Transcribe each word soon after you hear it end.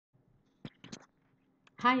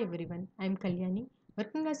Hi everyone, I am Kalyani,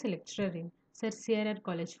 working as a lecturer in Sir CRR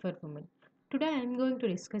College for Women. Today I am going to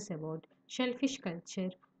discuss about shellfish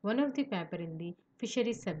culture, one of the paper in the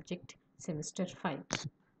fisheries subject, semester 5.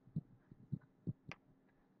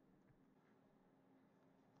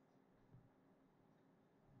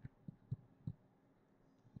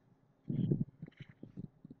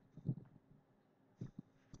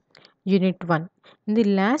 Unit 1. In the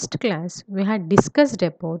last class, we had discussed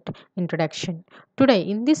about introduction. Today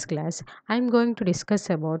in this class, I am going to discuss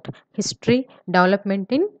about history, development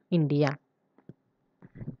in India.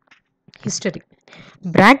 History.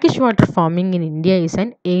 Brackish water farming in India is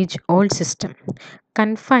an age old system,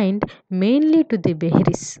 confined mainly to the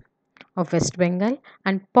bheries of West Bengal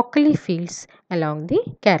and pokkali fields along the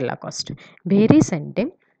Kerala coast. Bheries అంటే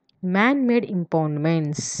man-made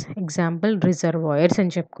impoundments, example reservoirs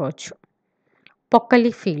అని చెప్పుకోవచ్చు.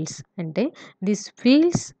 Pokkali fields అంటే these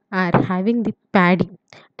fields are having the paddy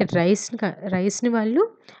అంటే రైస్ని వాళ్ళు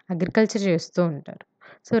agriculture చేస్తూ ఉంటారు.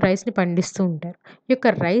 So రైస్ని పండిస్తూ ఉంటారు. ఈ యొక్క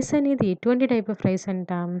రైస్ అనేది ఎటువంటి టైప్ ఆఫ్ రైస్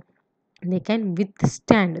అంటాం?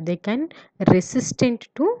 they can resistant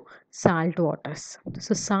to salt waters.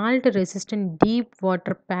 So salt resistant deep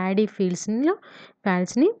water paddy fields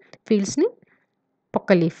ని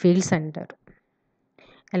పొక్కలి ఫీల్డ్స్ అంటారు.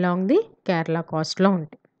 అలాంగ్ ది కేరళ కోస్ట్లో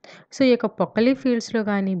ఉంటాయి. సో ఈ యొక్క పొక్కలి ఫీల్డ్స్లో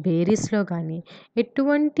కానీ బేరీస్లో కానీ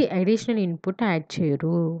ఎటువంటి అడిషనల్ ఇన్పుట్ యాడ్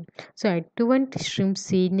చేయరు. సో ఎటువంటి షింప్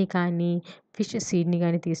సీడ్ని కానీ ఫిష్ సీడ్ని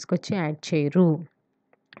కానీ తీసుకొచ్చి యాడ్ చేయరు.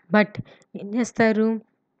 బట్ ఏం చేస్తారు?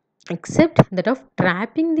 Except that of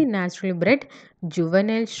trapping the naturally bred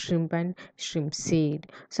juvenile shrimp and shrimp seed.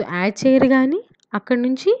 So add చేయరు కానీ అక్కడ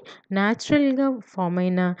నుంచి న్యాచురల్గా ఫామ్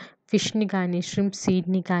అయిన ఫిష్ని కానీ షింప్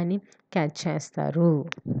సీడ్ని కానీ క్యాచ్ చేస్తారు.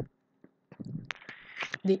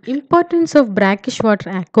 The importance of brackish water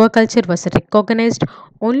aquaculture was recognized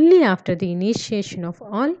only after the initiation of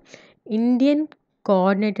all Indian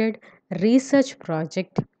Coordinated Research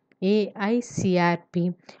Project AICRP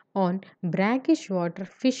on brackish water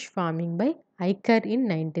fish farming by ICAR in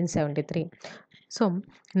 1973. So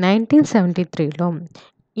 1973లో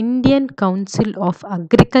Indian council of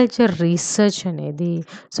agriculture research అనేది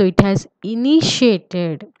it has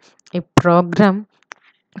initiated a program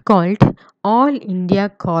called all India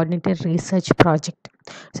coordinated research project.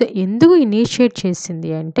 So ఎందుకు initiate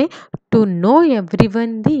చేసింది అంటే to know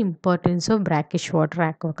everyone the importance of brackish water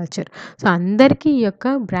aquaculture. So అందరికీ ఈ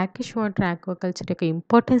యొక్క brackish water aquaculture యొక్క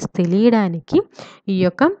importance తెలియడానికి ఈ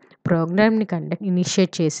యొక్క ప్రోగ్రామ్ని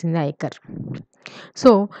ఇనిషియేట్ చేసింది ఐకర్. సో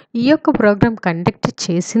ఈ యొక్క ప్రోగ్రామ్ కండక్ట్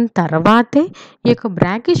చేసిన తర్వాతే ఈ యొక్క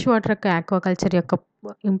బ్రాకిష్ వాటర్ యొక్క ఆక్వాకల్చర్ యొక్క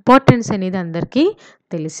ఇంపార్టెన్స్ అనేది అందరికీ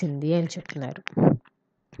తెలిసింది అని చెప్తున్నారు.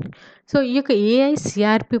 సో ఈ యొక్క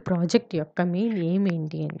ఏఐసిఆర్పి ప్రాజెక్ట్ యొక్క మెయిన్ ఏం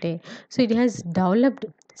ఏంటి అంటే it has developed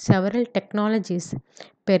several technologies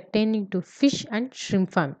pertaining to fish and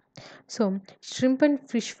shrimp form. So shrimp and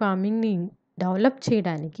fish ఫార్మింగ్ని develop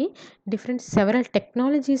చేయడానికి డిఫరెంట్ సెవరల్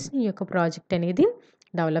టెక్నాలజీస్ని ఈ యొక్క ప్రాజెక్ట్ అనేది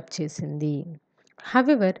డెవలప్ చేసింది.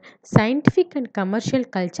 However scientific and commercial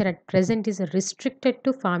culture at present is restricted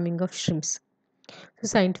to farming of shrimps. So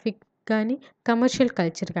scientific కానీ commercial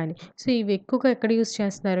culture కానీ ఇవి ఎక్కువగా ఎక్కడ యూస్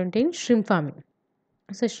చేస్తున్నారు అంటే shrimp farming.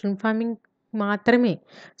 So shrimp farming మాత్రమే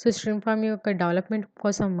షింప్ ఫార్మింగ్ యొక్క డెవలప్మెంట్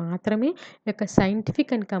కోసం మాత్రమే ఈ యొక్క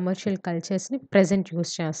scientific and commercial కల్చర్స్ని present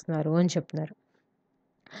use చేస్తున్నారు అని చెప్తున్నారు.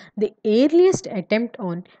 The earliest attempt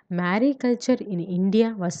on mariculture in India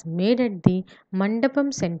was made at the Mandapam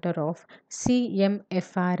Center of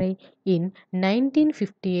CMFRI in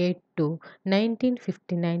 1958 to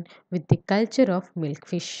 1959 with the culture of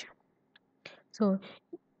milkfish. So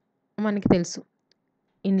మనకి తెలుసు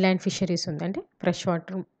ఇన్లాండ్ ఫిషరీస్ ఉంది, అంటే ఫ్రెష్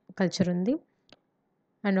వాటర్ కల్చర్ ఉంది,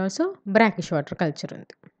 and also brackish water culture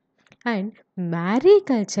ఉంది. And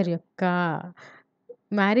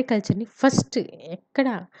మ్యారీకల్చర్ని first ఎక్కడ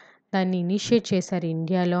దాన్ని initiate చేశారు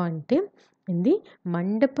ఇండియాలో అంటే ఇన్ ది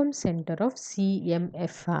మండపం centre of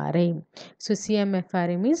CMFRI. So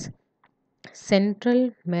CMFRI means central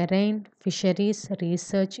marine fisheries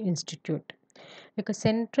research institute. యొక్క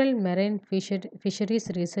central marine fisheries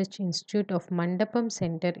research institute of మండపం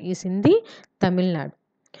centre is in the Tamil Nadu.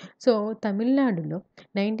 So తమిళనాడులో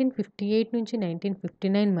 1958 నుంచి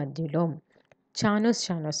 1959 మధ్యలో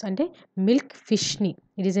చానోస్ అంటే milk ఫిష్ని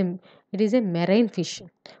it is a marine fish.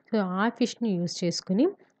 So ఆ ఫిష్ని use చేసుకుని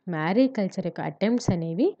మ్యారీకల్చర్ యొక్క అటెంప్ట్స్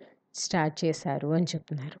అనేవి స్టార్ట్ చేశారు అని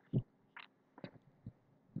చెప్తున్నారు.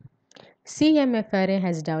 CMFRI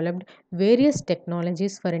has developed various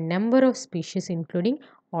technologies for a number of species including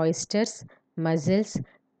oysters, mussels,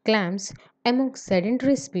 clams among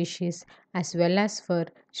sedentary species as well as for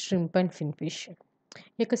shrimp and finfish.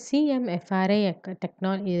 ఈ యొక్క CMFRI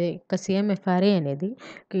యొక్క CMFRI అనేది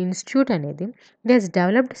ఇన్స్టిట్యూట్ అనేది it has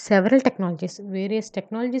developed several technologies, various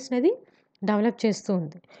technologies అనేది develop చేస్తూ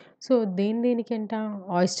ఉంది. So దేనికంట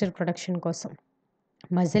oyster production కోసం,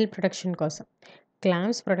 muscle production కోసం,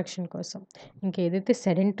 క్లామ్స్ ప్రొడక్షన్ కోసం, ఇంకా ఏదైతే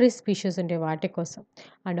సెడెంటరీ స్పీషీస్ ఉంటే వాటి కోసం,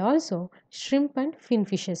 and also shrimp and fin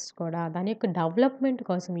fishes కూడా దాని యొక్క డెవలప్మెంట్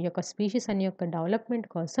కోసం, ఈ యొక్క స్పీషీస్ అనే యొక్క డెవలప్మెంట్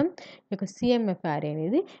కోసం ఈ యొక్క CMFRI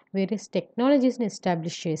అనేది వేరియస్ టెక్నాలజీస్ని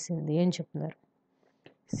ఎస్టాబ్లిష్ చేసింది అని చెప్తున్నారు.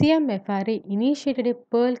 CMFRI initiated A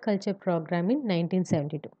pearl culture programme in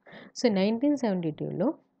 1972. So 1972లో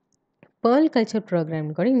pearl culture programme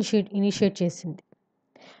కూడా ఇనిషియేట్ చేసింది.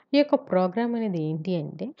 ఈ యొక్క ప్రోగ్రామ్ అనేది ఏంటి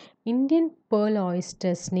అంటే ఇండియన్ పర్ల్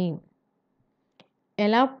ఆయిస్టర్స్ని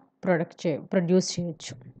ఎలా ప్రొడ్యూస్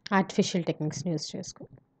చేయొచ్చు ఆర్టిఫిషియల్ టెక్నిక్స్ని యూస్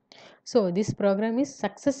చేసుకుని. So this program is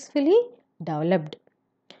successfully developed.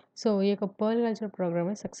 So ఈ యొక్క పర్ల్ కల్చర్ ప్రోగ్రామ్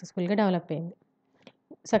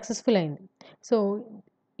సక్సెస్ఫుల్ అయింది. So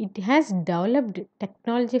it has developed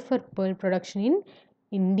technology for pearl production in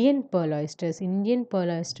Indian pearl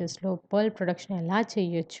ఆయిస్టర్స్లో pearl production ఎలా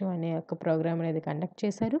చేయొచ్చు అనే ఒక ప్రోగ్రామ్ అనేది కండక్ట్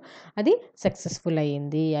చేశారు. అది సక్సెస్ఫుల్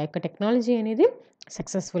అయ్యింది. ఆ యొక్క టెక్నాలజీ అనేది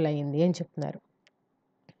సక్సెస్ఫుల్ అయ్యింది అని చెప్తున్నారు.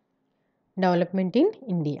 Development in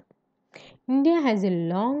India. India has a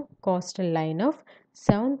long coastal line of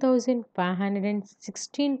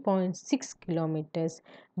 7,516.6 kilometers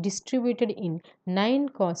distributed in 9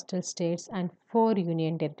 coastal states and 4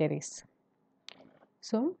 union territories.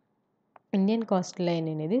 So Indian coastal line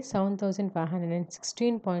అనేది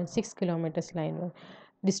 7,516.6 కిలోమీటర్స్ లైన్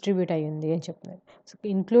డిస్ట్రిబ్యూట్ అయ్యింది అని చెప్తున్నారు. So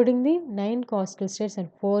including the 9 coastal states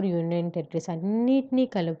and 4 union territories అన్నిటినీ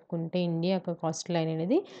కలుపుకుంటే India యొక్క coastal line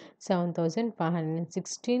అనేది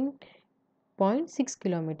 7,516.6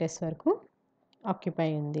 kilometres వరకు occupy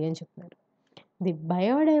ఉంది అని చెప్తున్నారు. The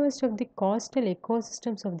biodiversity of the coastal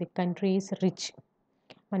ecosystems of the country is rich.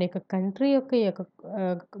 మన యొక్క కంట్రీ యొక్క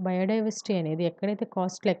బయోడైవర్సిటీ అనేది ఎక్కడైతే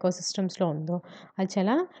కోస్టల్ ఎకోసిస్టమ్స్లో ఉందో అది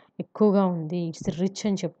చాలా ఎక్కువగా ఉంది. ఇట్స్ రిచ్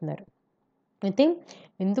అని చెప్తున్నారు. అయితే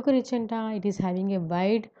ఎందుకు రిచ్ అంట? It is having a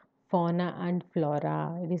wide fauna and flora.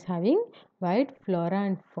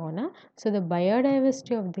 So the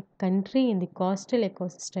biodiversity of the country in the coastal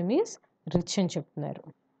ecosystem is rich అని చెప్తున్నారు.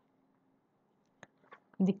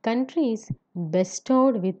 The country is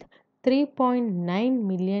bestowed with 3.9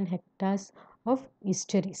 million hectares of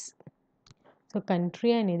estuaries. So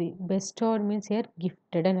country అనేది bestowed means here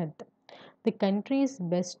gifted అని అర్థం. The country is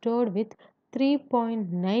bestowed with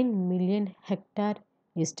 3.9 million hectare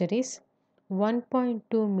estuaries,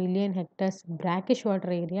 1.2 million hectares brackish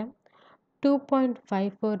water area,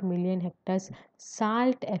 2.54 million hectares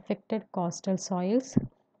salt affected coastal soils,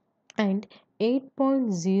 and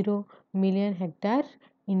 8.0 million hectare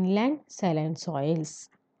inland saline soils.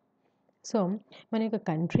 So మన యొక్క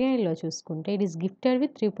country ఐలో చూసుకుంటే it is gifted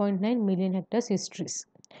with 3.9 million hectares estuaries,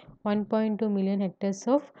 1.2 million hectares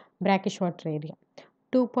of brackish water area,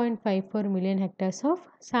 2.54 million hectares of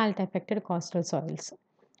salt affected coastal soils,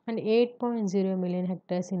 and 8.0 million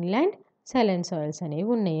hectares inland saline soils అనేవి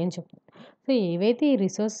ఉన్నాయి అని చెప్తారు. So ఏవైతే ఈ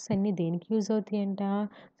resources అన్నీ దేనికి యూజ్ అవుతాయి అంట?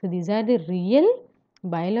 So these are the real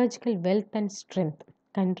biological wealth and strength.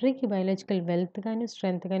 కంట్రీకి బయాలజికల్ వెల్త్ కానీ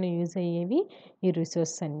స్ట్రెంగ్త్ కానీ యూజ్ అయ్యేవి ఈ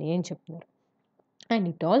రిసోర్సెస్ అన్నీ అని చెప్తున్నారు. And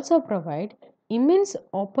it also provide immense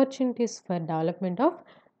opportunities for development of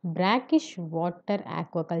brackish water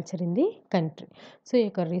aquaculture in the country. So ఈ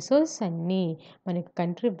యొక్క రిసోర్స్ అన్నీ మన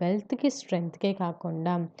కంట్రీ వెల్త్కి స్ట్రెంగ్త్కే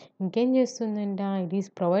కాకుండా ఇంకేం చేస్తుందంట? It is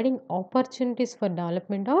providing opportunities for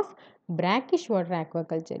development of brackish water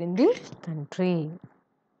aquaculture in the country.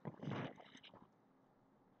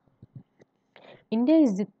 India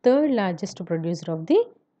is the third largest producer of the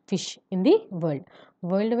fish in the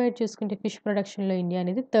world wide చూసుకుంటే fish ప్రొడక్షన్లో India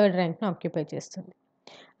అనేది థర్డ్ ర్యాంక్ని ఆక్యుపై చేస్తుంది.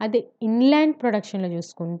 అదే inland ప్రొడక్షన్లో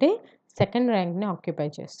చూసుకుంటే second ర్యాంక్ని occupy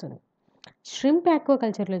చేస్తుంది. Shrimp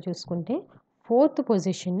ఆక్వాకల్చర్లో చూసుకుంటే ఫోర్త్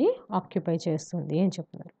పొజిషన్ని ఆక్యుపై చేస్తుంది అని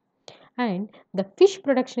చెప్తున్నారు. And the fish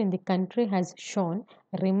production in the country has shown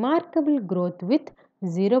remarkable growth with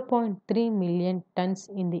 0.3 million tons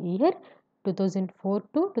in the year 2004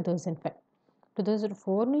 to 2005.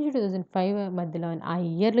 2004 నుంచి 2005 మధ్యలో ఆ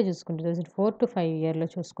ఇయర్లో చూసుకుంటే 2004 to 5 ఇయర్లో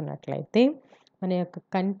చూసుకున్నట్లయితే మన యొక్క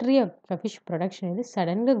కంట్రీ యొక్క ఫిష్ ప్రొడక్షన్ అనేది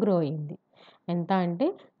సడన్గా గ్రో అయ్యింది. ఎంత అంటే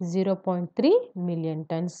 0.3 million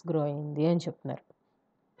tons గ్రో అయింది అని చెప్తున్నారు.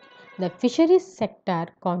 The fisheries sector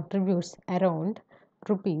contributes around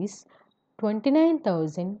rupees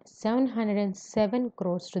 29,707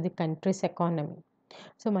 crores to the countries economy.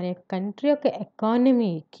 So మన యొక్క కంట్రీ యొక్క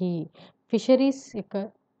ఎకానమీకి ఫిషరీస్ యొక్క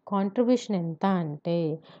కాంట్రిబ్యూషన్ ఎంత అంటే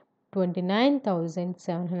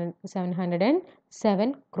 29,707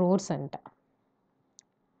 crores అంట.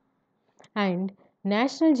 అండ్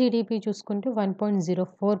నేషనల్ జీడిపి చూసుకుంటే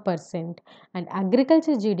 1.04% అండ్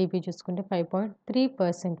అగ్రికల్చర్ జీడిపి చూసుకుంటే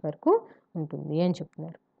 5.3% వరకు ఉంటుంది అని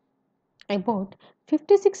చెప్తున్నారు. About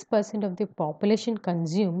 56% of the population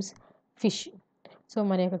consumes fish. So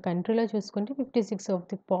మన యొక్క కంట్రీలో చూసుకుంటే 56 ఆఫ్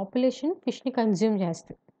ది పాపులేషన్ ఫిష్ని కన్జ్యూమ్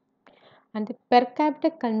చేస్తుంది. And the per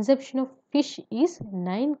capital consumption of fish is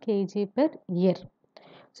 9 kg per year.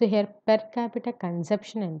 So here per capital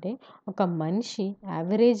consumption అంటే ఒక మనిషి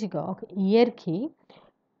యావరేజ్గా ఒక ఇయర్కి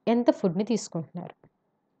ఎంత ఫుడ్ని తీసుకుంటున్నారు.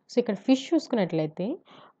 సో ఇక్కడ ఫిష్ చూసుకున్నట్లయితే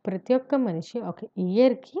ప్రతి ఒక్క మనిషి ఒక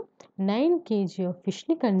ఇయర్కి 9 kg ఆఫ్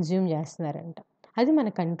ఫిష్ని కన్జ్యూమ్ చేస్తున్నారంట. అది మన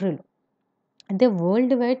కంట్రీలో. అదే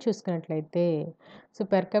వరల్డ్ వైడ్ చూసుకున్నట్లయితే సో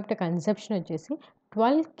పెర్ క్యాపిటల్ కన్జంప్షన్ వచ్చేసి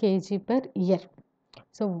 12 kg per year.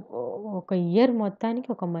 సో ఒక ఇయర్ మొత్తానికి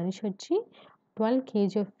ఒక మనిషి వచ్చి 12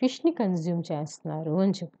 kg ఆఫ్ ఫిష్ని కన్జ్యూమ్ చేస్తున్నారు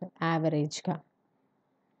అని చెప్తున్నారు యావరేజ్గా.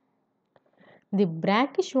 The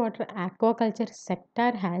brackish water aquaculture sector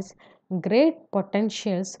has great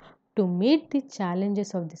potentials to meet the challenges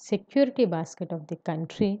of the security basket of the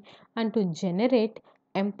country and to generate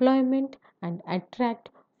employment and attract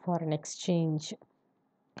foreign exchange.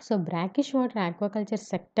 So brackish water aquaculture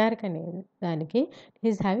సెక్టార్కి అనేది దానికి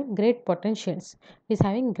is having great potentials, is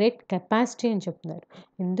having great capacity అని చెప్తున్నారు.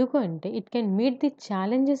 ఎందుకు అంటే it can meet the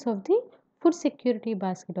challenges of the food security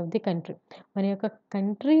basket of the country. మన యొక్క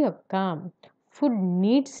country యొక్క food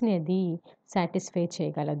నీడ్స్ని అది సాటిస్ఫై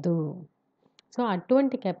చేయగలదు. సో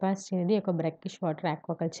అటువంటి కెపాసిటీ అనేది ఒక బ్రాకిష్ వాటర్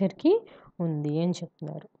ఆక్వాకల్చర్కి ఉంది అని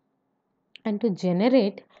చెప్తున్నారు. And to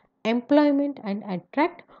generate employment and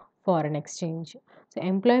attract foreign exchange. So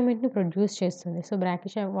ఎంప్లాయ్మెంట్ని produce చేస్తుంది. సో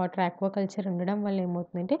బ్రాకిష్ వాటర్ ఆక్వాకల్చర్ ఉండడం వల్ల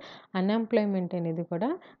ఏమవుతుందంటే అన్ఎంప్లాయ్మెంట్ అనేది కూడా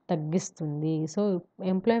తగ్గిస్తుంది. సో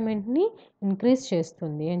ఎంప్లాయ్మెంట్ని ఇంక్రీజ్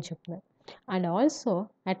చేస్తుంది అని చెప్తున్నారు. And also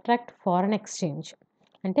attract foreign exchange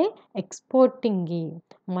అంటే ఎక్స్పోర్టింగ్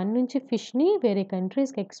మన నుంచి ఫిష్ని వేరే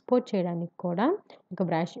కంట్రీస్కి ఎక్స్పోర్ట్ చేయడానికి కూడా ఇంకా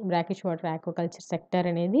బ్రాకిష్ వాటర్ ఆక్వాకల్చర్ సెక్టర్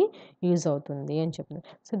అనేది యూజ్ అవుతుంది అని చెప్తున్నారు.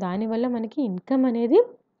 సో దానివల్ల మనకి ఇన్కమ్ అనేది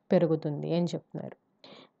పెరుగుతుంది అని చెప్తున్నారు.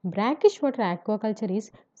 Brackish water aquaculture is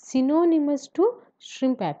సినోనిమస్ to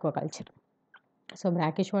shrimp aquaculture. So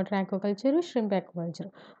brackish water aquaculture, shrimp aquaculture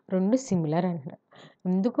రెండు సిమిలర్ అంటున్నారు.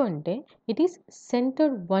 ఎందుకు అంటే it is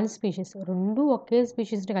centred one species, రెండు ఒకే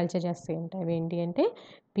స్పీషీస్ని కల్చర్ చేస్తాయి అంటే అవి ఏంటి అంటే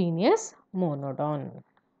Penaeus monodon.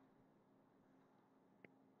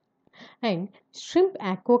 And shrimp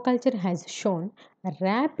aquaculture has shown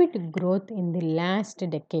rapid growth in the last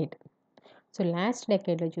decade. So last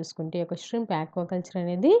డెకేడ్లో చూసుకుంటే ఒక ష్రింప్ ఆక్వాకల్చర్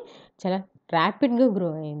అనేది చాలా ర్యాపిడ్గా గ్రో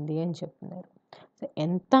అయింది అని చెప్తున్నారు. సో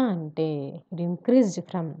ఎంత అంటే it increased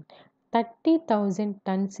from 30,000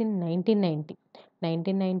 tons in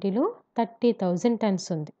 1990లో 30,000 tons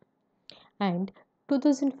ఉంది. అండ్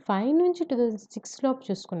 2005 నుంచి 2006 లోపు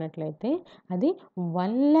చూసుకున్నట్లయితే అది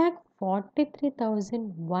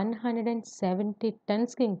 1,43,170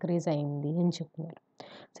 tonsకి ఇంక్రీజ్ అయింది అని చెప్తున్నారు.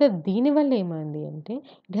 సో దీనివల్ల ఏమైంది అంటే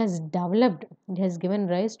it has given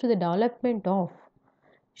rise to the development of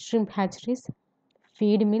shrimp hatcheries,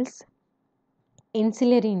 feed mills,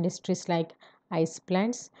 ancillary industries like ice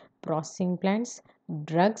plants, processing plants,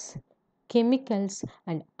 drugs, chemicals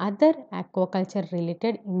and other aquaculture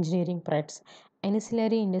related engineering products.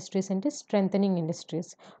 Ancillary industries అంటే strengthening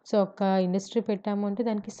industries. So ఒక industry పెట్టాము అంటే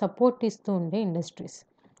దానికి support ఇస్తూ ఉండే industries,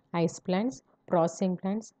 ice plants, processing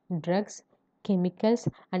plants, drugs, chemicals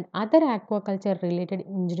and other aquaculture related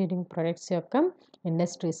engineering products యొక్క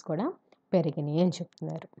industries కూడా పెరిగినాయి అని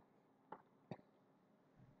చెప్తున్నారు.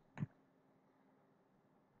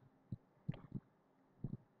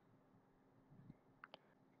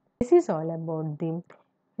 This is all about the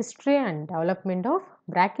history and development of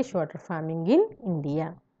brackish water farming in India.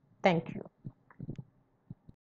 Thank you.